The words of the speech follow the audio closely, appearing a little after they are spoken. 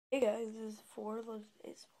Hey guys, this is 4 Loves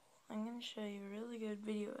Baseball. I'm going to show you a really good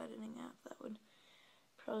video editing app that would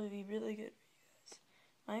probably be really good for you guys.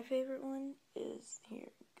 My favorite one is here,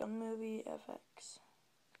 GunMovie FX.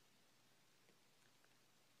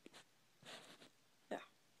 Yeah,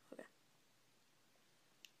 okay.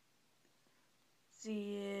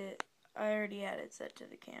 See, I already had it set to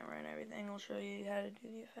the camera and everything. I'll show you how to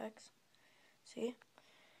do the effects. See? Okay,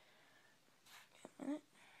 a minute.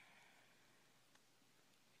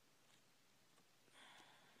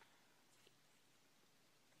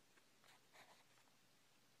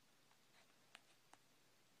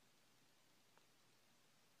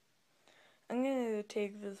 I'm going to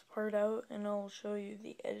take this part out and I'll show you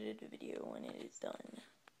the edited video when it is done.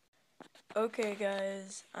 Okay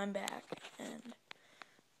guys, I'm back and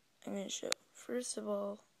I'm going to show, first of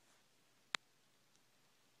all,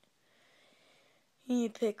 you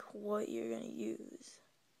need to pick what you're going to use.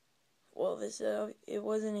 Well, this, it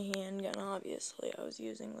wasn't a handgun, obviously, I was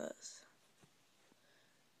using this.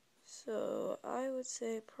 So, I would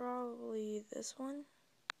say probably this one.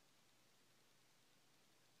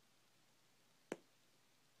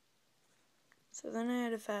 So then I had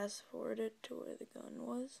to fast forward it to where the gun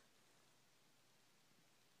was.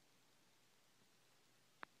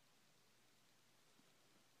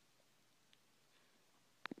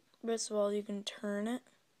 First of all, you can turn it.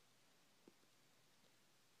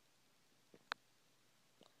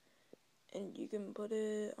 And you can put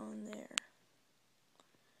it on there.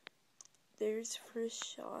 There's first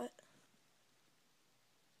shot.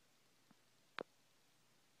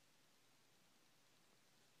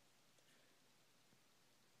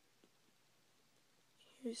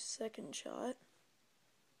 Here's second shot.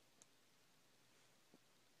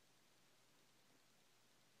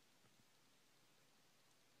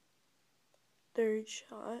 Third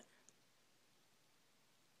shot.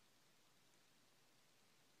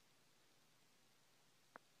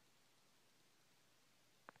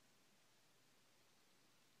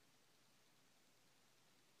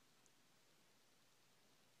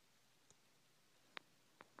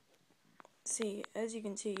 See, as you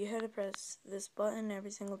can see, you had to press this button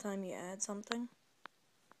every single time you add something.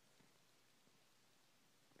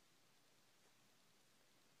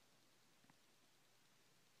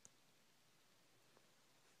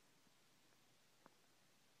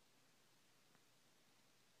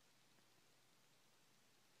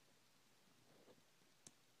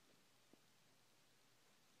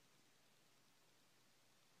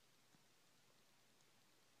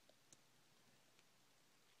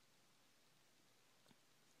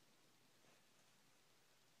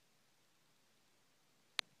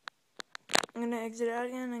 I'm going to exit out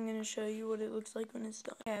again. I'm going to show you what it looks like when it's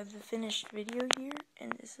done. I have the finished video here,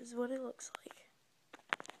 and this is what it looks like.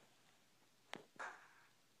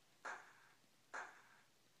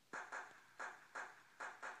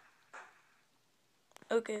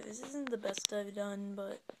 Okay, this isn't the best I've done,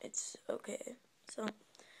 but it's okay. So,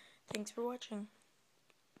 thanks for watching.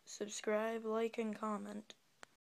 Subscribe, like, and comment.